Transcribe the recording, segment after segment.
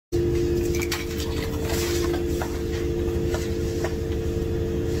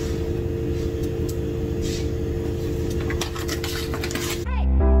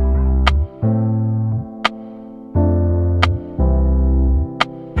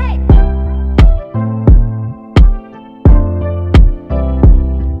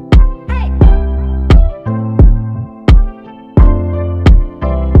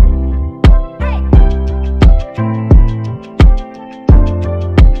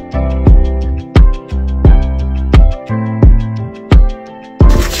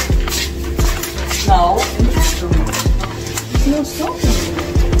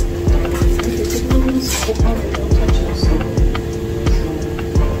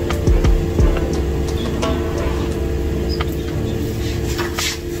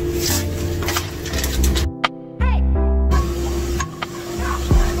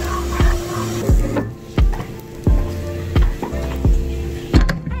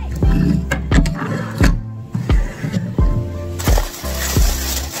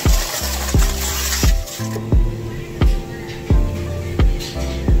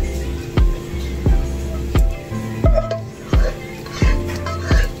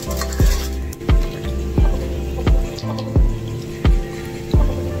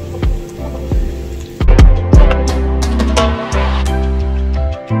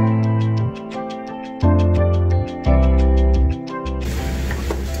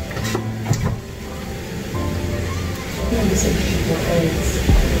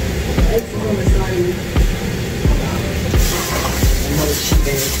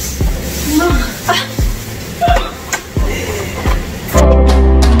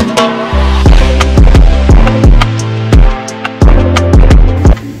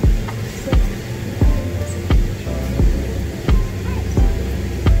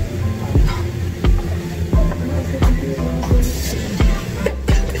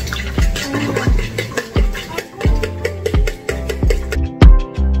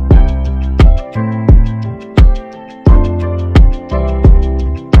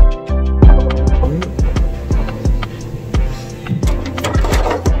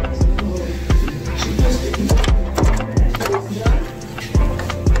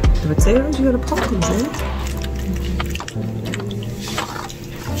Potatoes, you gotta pop them, man.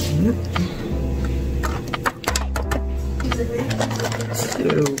 Yep.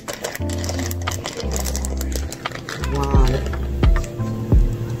 Two. Wow.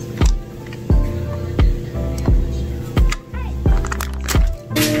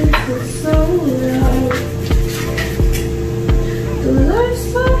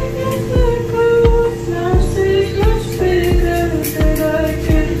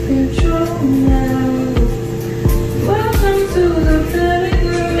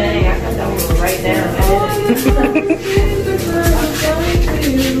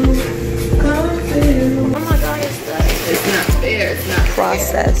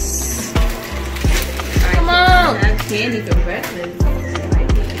 Process. Come on! I have candy for breakfast.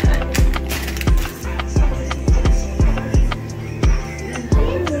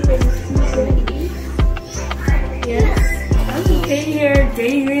 Yes. I'm okay here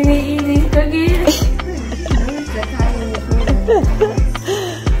daydreaming, eating cookies.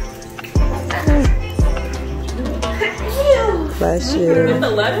 Bless you. With the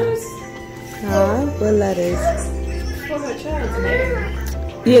letters? Huh? What letters? For her child's name.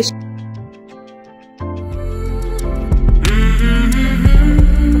 Yes.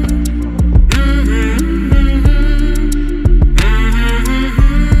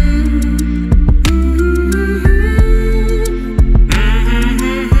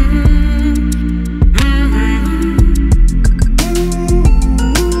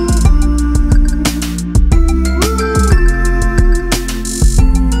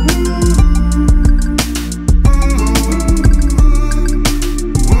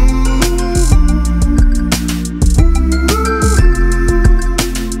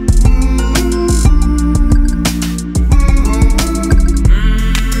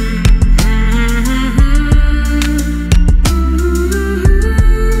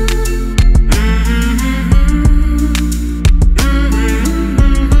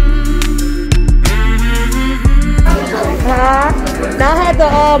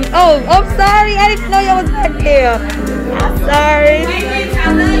 Oh, I'm sorry. I didn't know you was back there. I'm sorry.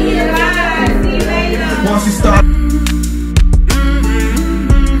 I love you. Bye. See you later. Once you start.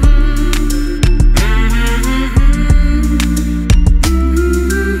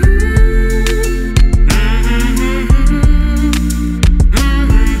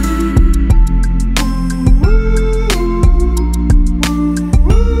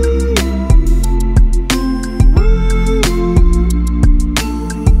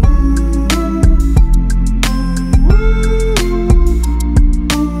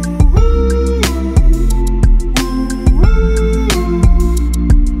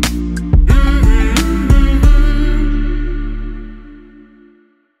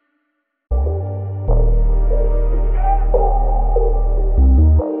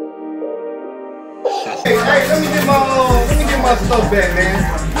 Hey, let me get my stuff back, man.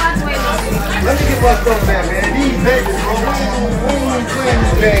 Let me get my stuff back, man. These babies, bro. We ain't playing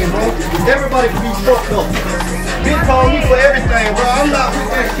this game, bro. Everybody can be fucked up. Big call me for everything, bro. I'm not with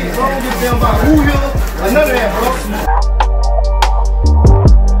that shit, bro. I don't give a damn about who you are or none of that, bro.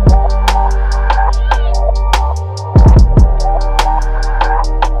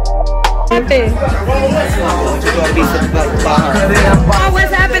 Oh,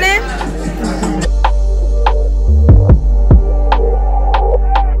 what's happening?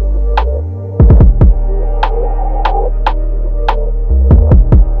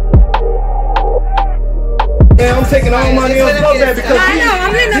 Yeah, I'm taking all my nails off that because I know,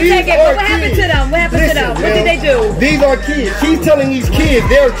 I'm letting them take it, but what happened to them? What happened to them? What did they do? These are kids. She's telling these kids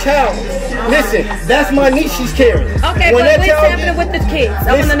they're child. Listen, that's my niece she's carrying. Okay, when but what's child happening with the kids?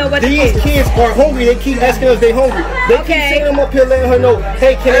 I want to know what the these kids are hungry. They keep asking us they hungry. They keep sitting them up here letting her know,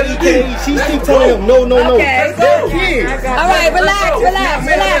 hey, can I eat, can I eat? She keep telling them, no, no, no. Okay. They're kids. All right, relax.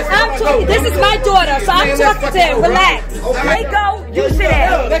 I'm talking. This is my daughter, so I'm talking to him. Relax. Rico, you sit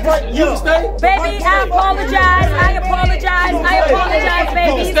down. You stay? Baby, I apologize, baby. I apologize,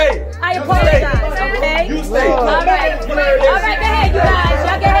 okay? You stay. All right, go ahead, you guys.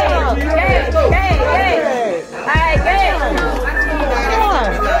 Y'all go ahead. All right, go ahead.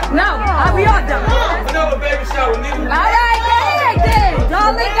 No, we all done. All right, go ahead, then.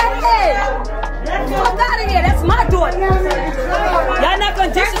 Darling, go ahead. Fuck out of here. That's my daughter. Y'all not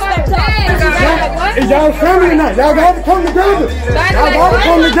gonna disrespect her. Is y'all family or not? Y'all got to come together.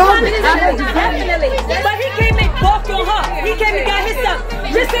 Definitely. But he came and balked on her. He came and got his stuff.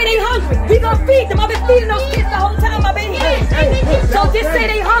 Just say they hungry. We gonna feed them. I've been feeding those kids the whole time I've been here. So just say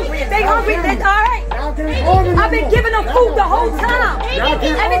they hungry. If they hungry, that's all right. I've been giving them food the whole time.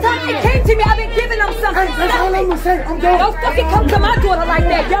 Every time they came to me, I've been giving them something. Don't fucking come to my daughter like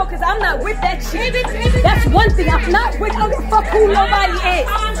that, yo, because I'm not with that shit. That's one thing. I'm not with, I don't give a fuck who nobody is.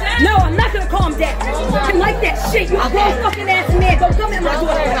 No, I'm not gonna calm down. I like that shit. You a grown fucking ass man. Don't come in my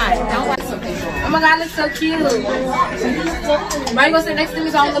daughter. Oh my God, looks so cute. Why you gonna sit next to me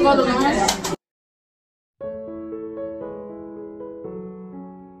so I don't look all alone?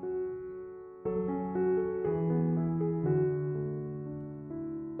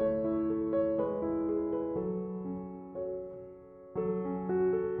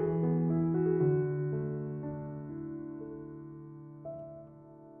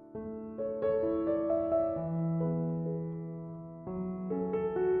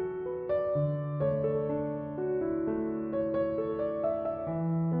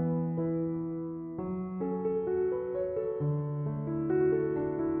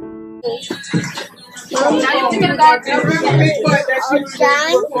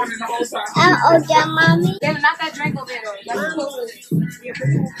 Mommy. Yeah, not that drink over there though.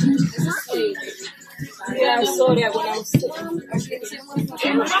 Yeah, I saw that when I was sitting.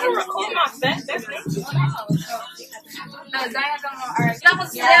 Zion's on my arm. You're not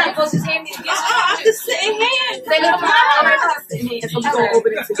supposed to sit down. You're supposed to hand me the gift. I'm just sitting here. Say no more. I'm going to sit here. So we're going to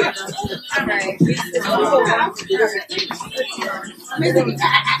open it together. All right.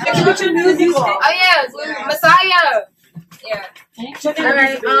 What's your music called? Oh, yeah. Messiah. Yeah. All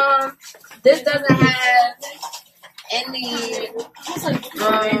right. This doesn't have any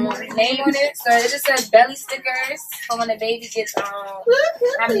name on it, so it just says belly stickers for when the baby gets how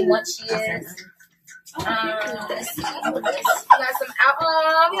many months she is. Let's see. We got some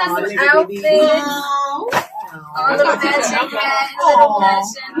outfits. All little matching hats, little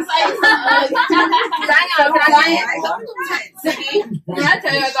matching. Zion, can I get it? I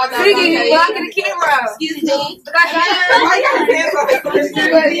tell you about that. Ziggy, blocking the camera. Excuse me.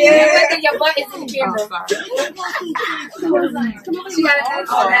 Your butt is in the camera. She got a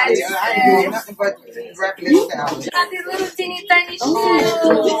nice match. She got these little teeny tiny shoes.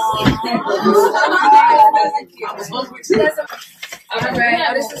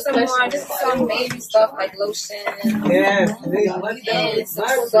 Alright, this is some more. This is some baby stuff like lotion. Yes. And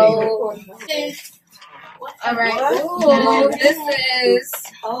some soap. Alright. Ooh, this is.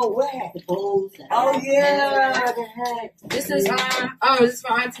 Oh yeah. This is this is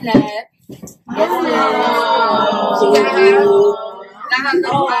for Auntie Nab.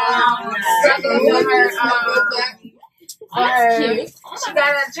 Yes, she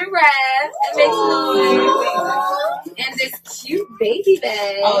got a giraffe and makes noise. And this cute baby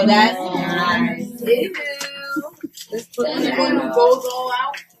bag. Oh, that's nice. Ew. Let's put it on. Goes all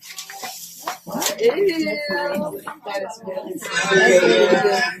out. Ew. That is really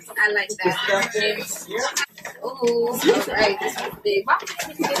good. I like that. Ooh, alright, this is big. Why would you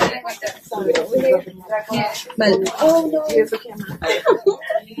get that like that? Yeah. But, oh no. Here's the camera.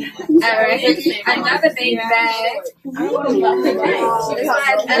 Alright, another baby bag. What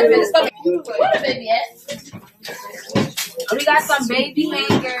a baby at? We got some baby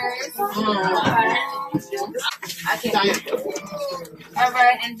hangers. I can't.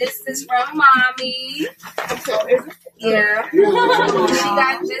 Alright, and this is from Mommy. Yeah. She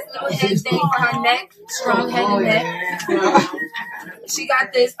got this little head thing for her neck. Strong head and neck. She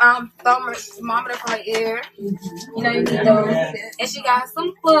got this thermometer for her ear. You know you need those. And she got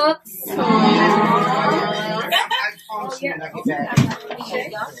some books. Oh, yeah.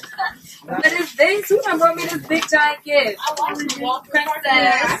 What is this? Who done brought me this big giant gift?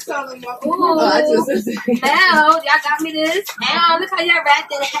 Princess. Ooh. Mel, y'all got me this. Mel, look how y'all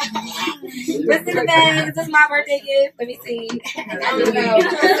wrapped it. What's in the bag? Is this my birthday gift? Let me see. I don't know. You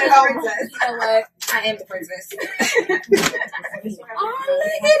know what? I am the princess. Oh,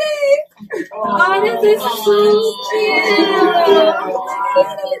 look at it. Oh, this is so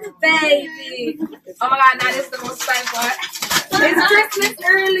cute. Baby. Oh my God, now this is the most fun part. It's Christmas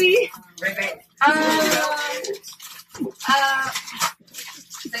early.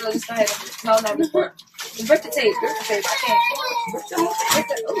 Let's go ahead. No, rip the tape. I can't.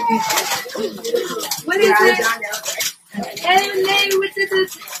 What is it? Hey, what is it?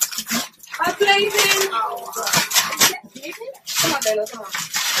 A plaything. Come on, Dayla, come on.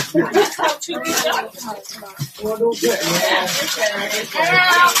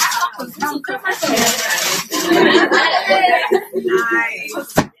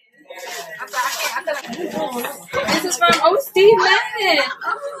 This is from Steve Madden.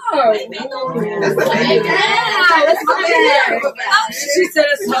 That's my bag. She said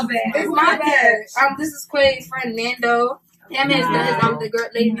it's my bag. It's my bag. This is Quay's friend Nando. Him is the girl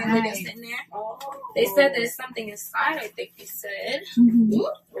lady that's sitting there. They said there's something inside, I think they said.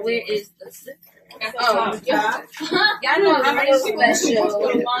 Where is the zipper? Oh, y'all know I'm a special.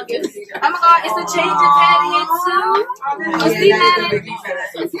 Oh my God, it's a change of patio too. Oh, Steve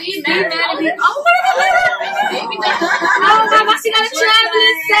Madden. Oh my God, she got a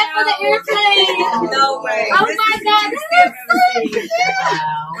traveling set for the airplane. No way. Oh my God, this is so cute.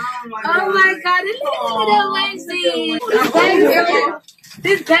 Oh my God, look at that Wednesday.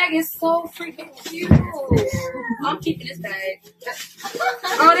 This bag is so freaking cute. I'm keeping this bag.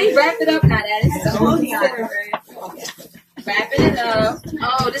 Oh, they wrapped it up. Now that is so cute. Wrapping it up.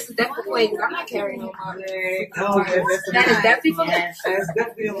 Oh, this is definitely for Quay. I'm not carrying no more. That is definitely for me.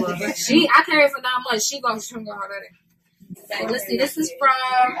 I carry it for 9 months. She gonna already. Like, let's see. This is from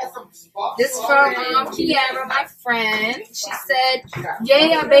Kiara, my friend. She said,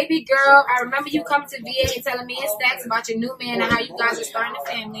 "Yeah, baby girl. I remember you coming to VA and telling me in stacks about your new man and how you guys are starting a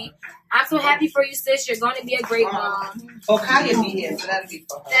family. I'm so happy for you, sis. You're going to be a great mom." Oh, Kaya be here, so that'll be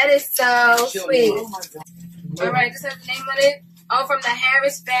fun. That is so sweet. All right, this has the name of it. Oh, from the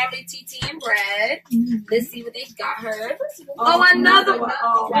Harris family, TT and Brad. Let's see what they got her. Oh, another one.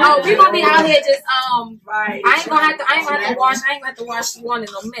 Oh, we gonna be out here just I ain't gonna have to wash one in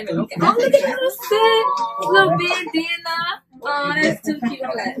a minute. Okay. Oh, look at this set. Little bandana. Oh, that's too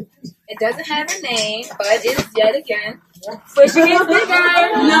cute. It doesn't have a name, but it's yet again. Pushing it bigger.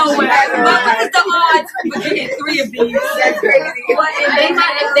 No way. But what is the odds for getting 3 of these? That's crazy. Well,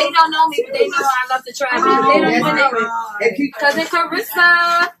 if they don't know me, but they know I love to travel. They don't even know it. Cousin Carissa.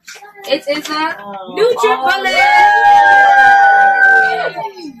 It is a Nutribullet.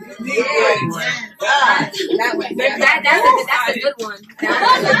 That's a good one.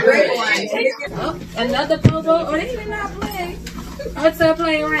 That's a great one. Oh, another Bobo. Oh, they did not play. What's up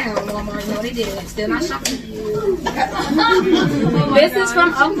playing around? Walmart? No, they didn't. Still not shopping. This is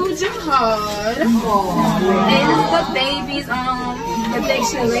from Uncle Jihad. And this is the baby's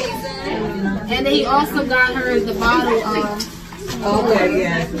protection razor. And then he also got her the bottle Okay,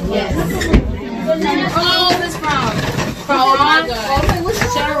 yeah. Yes. Oh, this from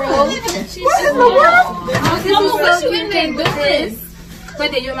Cheryl. What in the world? This is so cute. Put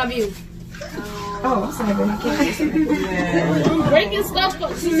that you in my view. Oh, I'm sorry. Breaking stuff.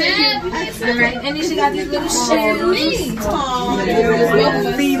 She's mad. Alright, and then she got these little shoes. Oh,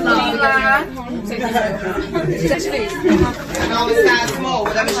 Fila. and all the size small,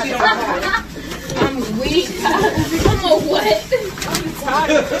 whatever she don't want. I'm weak. Come on, what?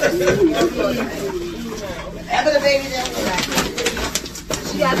 After the baby, then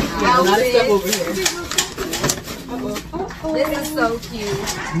She got these outfits. This is so cute.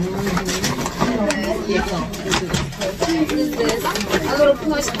 What is this? A little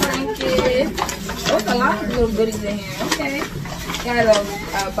plush blanket. There's a lot of little goodies in here. Okay. Got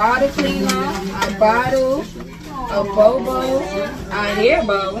a bottle cleaner, a bottle, a bobo, a hair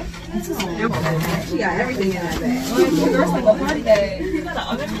bow. she got everything in that bag. Oh, it's a girl's like a party bag.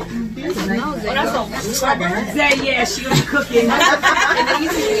 Yeah, she was cooking.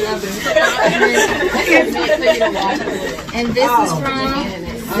 And this is from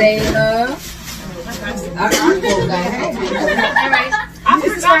Zayla. Alright.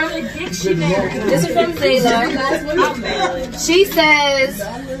 This is from Zayla. She says,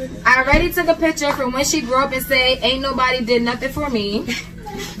 I already took a picture from when she grew up and say, ain't nobody did nothing for me.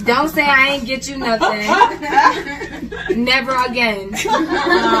 Don't say I ain't get you nothing. Never again.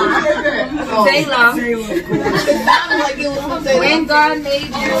 Taylor. When God made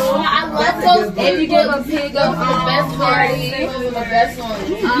you, if you give a pig a party,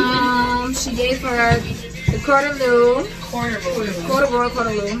 she gave her the Cordeloo.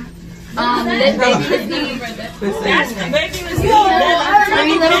 Let baby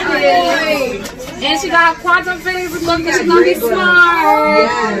and she got quantum physics because she's gonna be smart.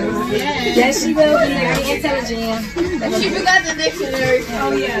 Yes, she will be very intelligent. She forgot the dictionary.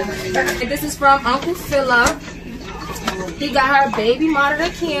 Oh yeah. This is from Uncle Philip. He got her baby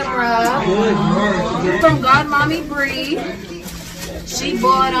monitor camera from Godmommy Bree. She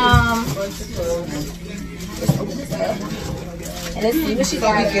bought and let's see what she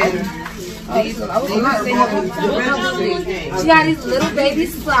got. She got these little baby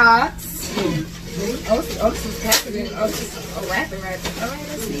socks. Oh, this is packaging. Oh, this is a wrapping. Alright,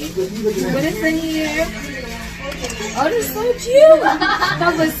 let's see. What is in here? Oh, this is so cute.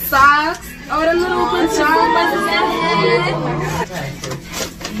 Those are socks. Oh, the little pajamas in there.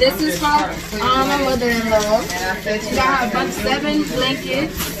 This is from my mother-in-law. She got her about 7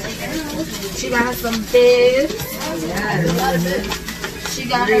 blankets. She got her some beds. She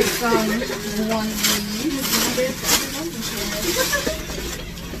got her some onesies.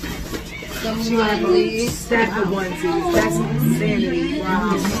 Some onesies. That's insanity.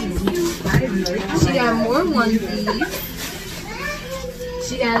 Wow. She got more onesies.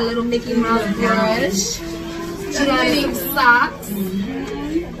 She got a little Mickey Mouse brush. She got some socks.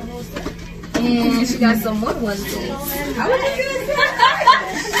 And she got some more onesies.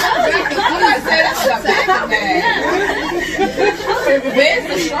 Where's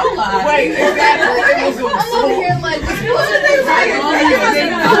the stroller? Wait, exactly. I'm over here like, what are they writing?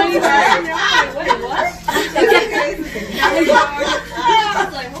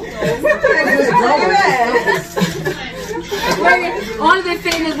 All of it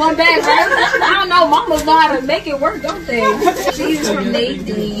fitting in one bag, right? I don't know. Mamas know how to make it work, don't they? She's from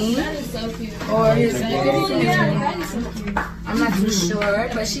Nadine. Or his I'm not too sure,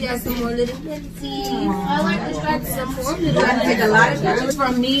 but she has some more little pictures. I like this. Got some more little take a lot of pictures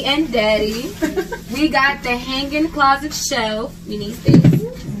from me and Daddy. We got the hanging closet shelf. We need space.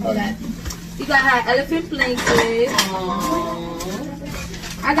 Hold on. We got her elephant blanket.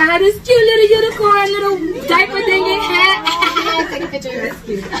 I got her this cute little unicorn, little diaper thing in hat. Take a picture. That's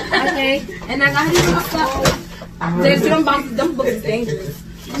cute. Okay, and I got her this stuff. Them books is dangerous.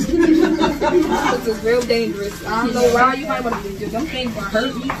 This is real dangerous. I don't know why you might want to do them things gonna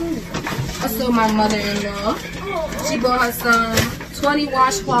hurt me too. Also, my mother-in-law, she bought her some 20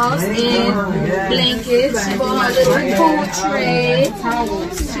 washcloths and blankets. She bought her little food tray.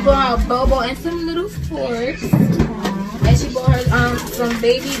 She bought her a bobo and some little forks. And she bought her some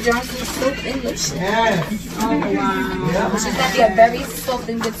Baby Johnson soap and lotion. Oh wow! She's gonna be a very soft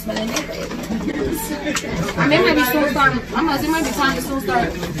and good smelling neighborhood. I mean, it might be soon time. It might be time to soon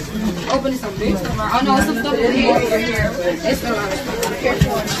start opening some big stuff. Oh no, it's some stuff over here. It's a lot of stuff.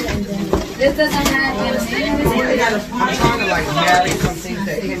 This doesn't have anything. I'm trying to like marry something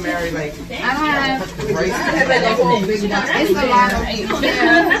that can marry like. I don't have. Like a whole big box. It's a lot of.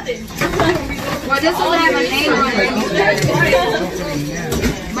 Yeah. Well, this will have a name on it.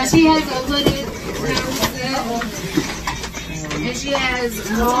 But she has a hooded and she has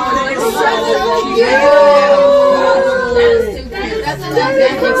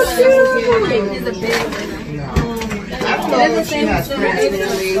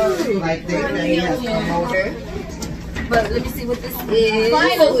But let me see what this is.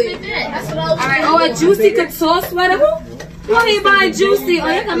 Finally. That's what I was Alright, oh, a Juicy Couture sweater. Who ain't buying Juicy? Oh,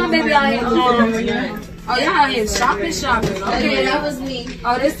 y'all got my baby out here. Oh, y'all out here shopping. Okay, that was me.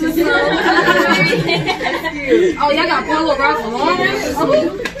 Oh, this is her. Oh, y'all got Polo Ralph Lauren.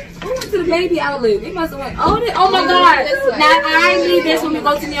 Who went to the baby outlet? They must have went. Oh my God. Now I need this when we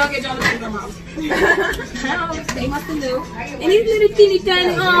go to New York and y'all look at them out. They must have knew. And these little teeny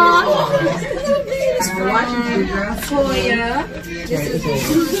tiny. Toya. This is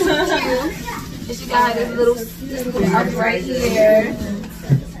cute. And she got this little up right here.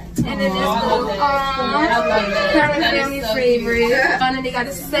 And then this little current family favorite. And then they got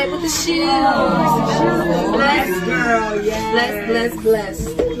a set with the shoes. Bless, girl. Yeah. Bless.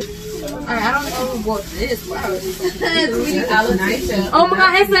 Alright, I don't know who bought this. Wow. Oh my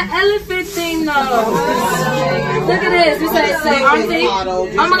God, it's an elephant thing though. Look at this. This is auntie. Oh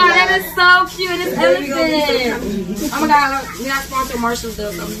my God, that is so cute. This elephant. Oh my God, we're not sponsored Marshall's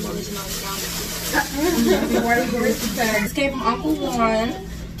though, so I'm just gonna let you know. This came from Uncle Warren.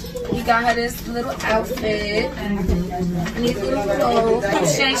 He got her this little outfit. And these little clothes from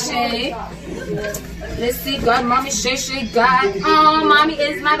Shay Shay. Let's see, God, Mommy Shay Shay got. Oh, Mommy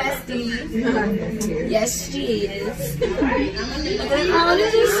is my bestie. Yes, she is. Oh,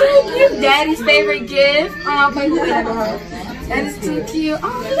 this is so cute. Daddy's favorite gift. Oh, okay, who is that? That is too cute. Oh,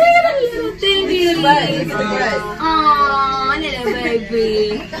 look at that little thingy. Oh, little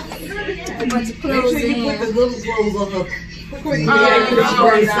baby. A bunch of clothes in here. Put the little clothes on her. I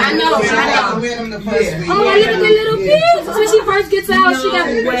know. Oh my God, look at the little pills. When she first gets out, she got.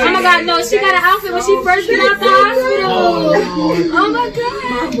 Oh my God, no, she got an outfit when she first get out the hospital. Oh my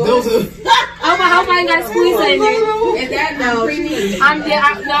God. Oh, I hope I ain't got a squeeze in it. Is that no?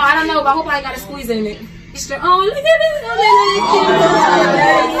 No, I don't know, but I hope I ain't got a squeeze in it. Oh, look at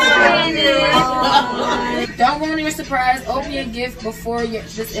it. Don't ruin your surprise. Open your gift before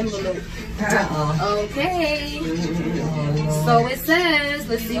this envelope. Okay. So it says,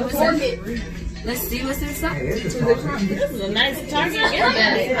 let's see what's in. Let's see what's inside. This is a nice Target.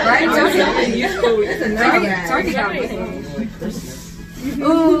 Right? Target got it.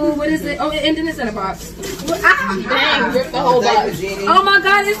 Ooh, what is it? Oh, and then it's in a box. Dang, rip the whole box. Oh my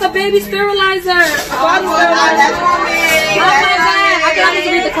God, it's a baby sterilizer. That's for me. Oh my God, I thought I was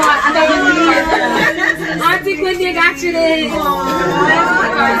read the card. I thought I was read the card. Auntie Quincy got you this.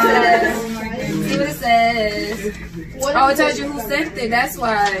 See what it says. Oh, it tells you who sent it. That's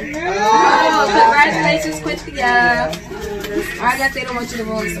why. Oh, congratulations, Quinthia. I guess they don't want you to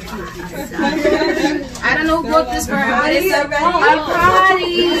ruin something. I don't know who bought this for her, but it's a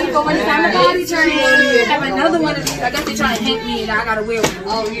party. But when it's time to party train, I have another one of these. I guess they're trying to hint me that I gotta wear one.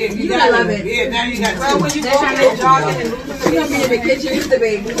 Oh yeah, you gotta love it. Yeah, now you got. Well, when you go and jogging and losing, you're gonna be in the kitchen with the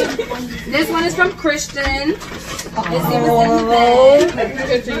baby. This one is from Christian. Let's see what's in the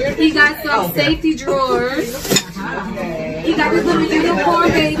bag. He got some safety drawers. He got his little unicorn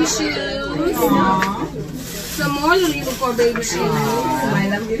baby shoes. Some more little unicorn baby shoes.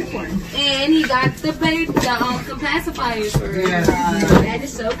 And he got the baby, some pacifiers for her. That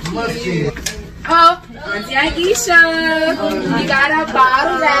is so cute. Oh, Auntie Aisha. We got a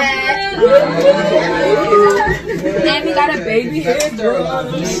bottle rack. And we got a baby hair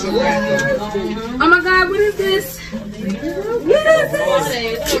brush. Oh my God, what is this? What is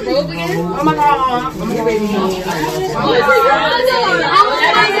this? A robe again? Oh my God. Oh my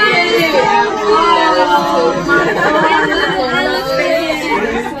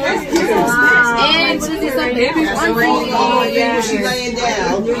And what is this? A baby one. She's laying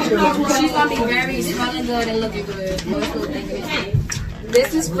down. She's gonna be very smelling good and looking good.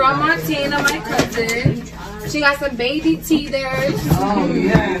 This is from Martina, my cousin. She got some baby teethers. Oh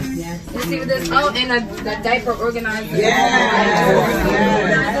yes. Let's see what this. Oh, and the diaper organizer. Yes.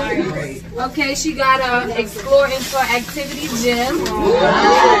 Okay, she got a Explore Into Activity Gym.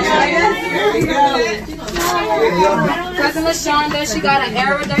 Cousin LaShonda, she got an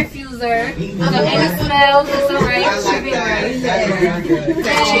air diffuser. So any smells, it's alright. Should be alright.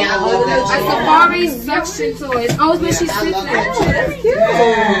 A safari suction toys. Oh, it's when she sits there.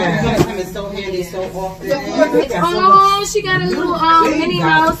 It's so handy, so often. Oh, she got a little Minnie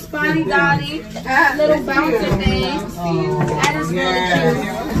Mouse Spotty Dotty, little bouncer thing. That is really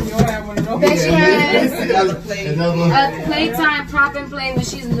cute. Then she has a playtime prop and play when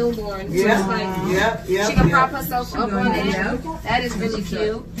she's newborn. So it's like she can prop herself up on it. That is really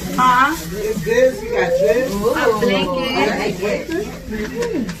cute. It's this, you got this. A blanket.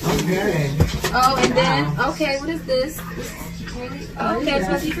 Okay. Oh, and then, okay, what is this? Okay, it's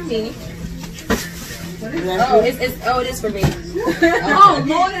supposed to be for me. Oh, it is for me. Oh,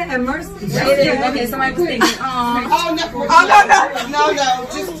 Lord have mercy. It is. Okay, somebody was thinking, No,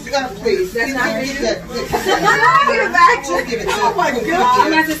 just please. That's not for you. Give it back. Just give it to Oh my God. I'm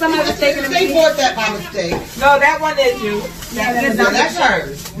not saying somebody was taking it. They bought that by mistake. No, that one is you. That's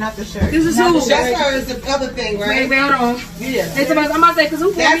hers. Not the shirt. This is who? That's hers, the other thing, right? Wait, hold on. Yeah. Hey, somebody, I'm about to say, because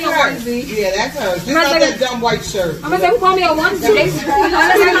who called me a That's hers. onesie? Yeah, that's hers. Just not that dumb white shirt. I'm about to say, who called me a onesie?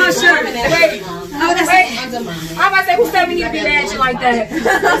 That's not a shirt. Wait. I'm about to say, who said we need to be matching like that? This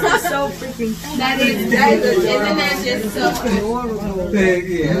is so freaking. Isn't that just so adorable?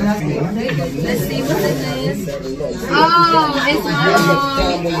 Let's see what this is. Oh, it's my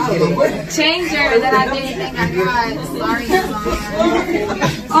changer that I didn't think I got. Sorry,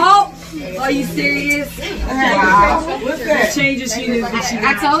 Oh, are you serious? Wow. What's that? Changes she knew. I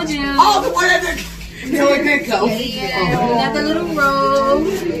told you. Oh, the one that no, it didn't go. Yeah, another little robe.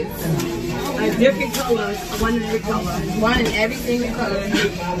 different colors. One in every color. One in every single color.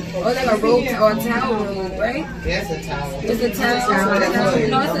 Or like a robe or a towel robe, right? Yes, a towel. It's a towel.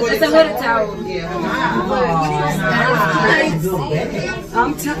 No, it's a hooded towel.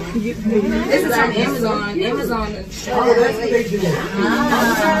 I'm telling you. This is from Amazon. Amazon.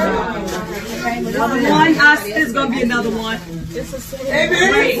 One is gonna be another one. I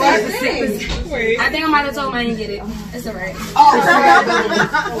think I might have told him I didn't get it. It's alright.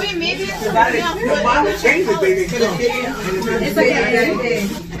 Wait, maybe it's It's okay.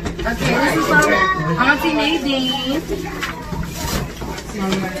 Okay, this is from Auntie Nadine.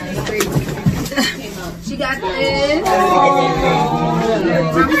 She got this.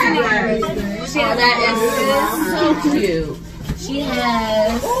 She has that. So cute. She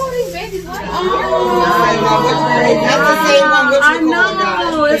has. I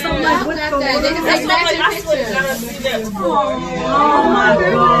know. It's so like what's going on? Oh my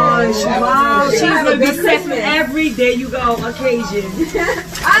gosh! Wow, she's gonna be set every day you go occasion.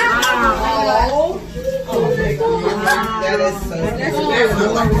 That is so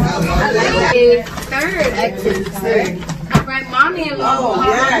Third activity. Right, mommy and Lord.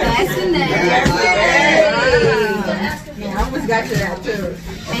 That's in there. I almost got to that too.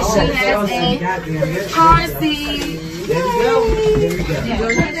 And she has a car seat. There we go. There we go. You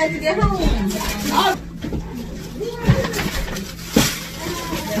don't need that to get home.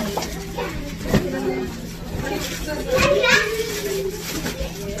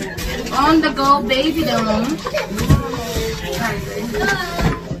 On the go baby doll.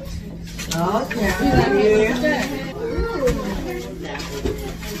 Okay.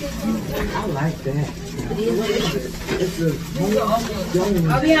 I like that. Oh,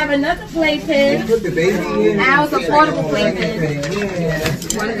 we have another playpen. Put the baby in. Now it's a portable playpen. Yeah.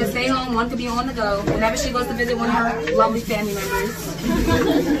 One could stay home, one could be on the go. Whenever she goes to visit one of her lovely family members.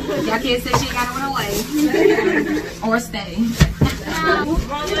 Y'all can't say she ain't got to run away. Or stay.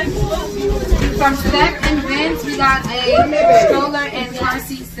 From Step and Vince, we got a stroller and car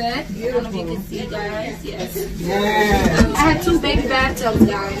seat set. I don't know if you can see, guys. Yes. Yeah. I had 2 baby bathtubs,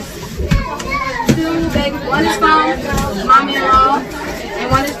 guys. 2 baby. One is from mommy-in-law,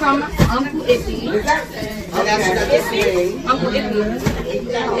 and one is from Uncle Iffy. Uncle Iffy.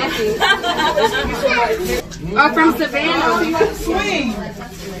 From Savannah.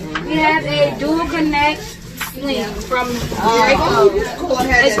 We have a dual connect swing from Draco.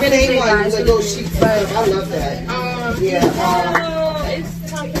 It's really big, guys. I love that.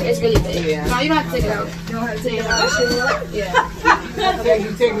 It's really big. Yeah. No, you don't have to take it out. You don't have to take it out. Yeah. Okay,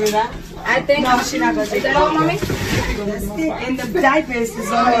 you taking it out? I think. No, she's not gonna take it out, mommy. And the diapers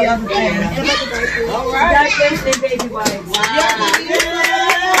is on the other thing. All right. Diapers and baby wipes.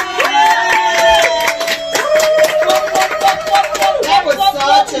 That was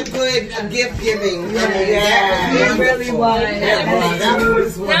such a good gift giving. Yeah, It really was.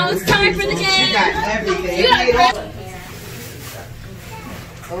 Now it's time for the game. She got everything.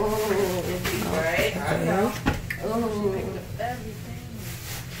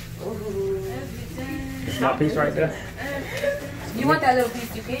 That piece right there. You want that little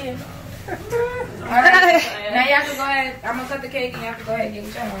piece, you can. Alright. Now you have to go ahead. I'm gonna cut the cake and you have to go ahead and get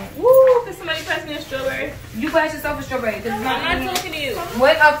what you want. Woo! Can somebody pass me a strawberry? You pass yourself a strawberry. Cause I'm not talking to you.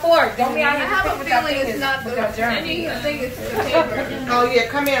 with a fork. Don't be out here I have a with your feeling it's fingers, not with the your germ. I think it's the paper. Oh yeah,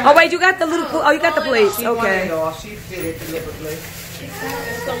 come here. Oh wait, you got the little. Oh, you got the plates. She wanted Okay. it all. She fit it deliberately.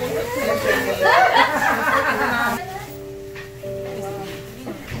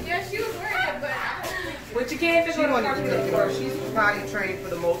 Yeah, she was wearing it, but But you can't She figure out wanted to take it off. She's probably trained for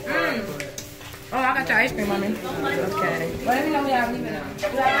the most part. Oh, I got your ice cream, mommy. Okay. Well, let me know when y'all leaving now.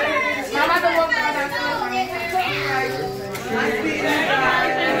 I'm about to walk down there.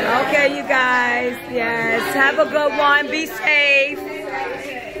 Okay, you guys. Yes. Have a good one. Be safe.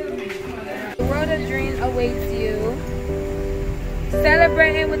 The world of dreams awaits you.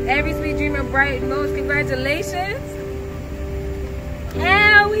 Celebrating with every sweet dream of bright most. Congratulations.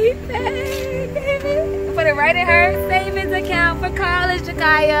 And we paid. Put it right in her savings account for college,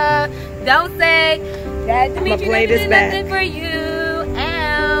 Jakaya. Don't say that Dimitri play this did back. nothing for you.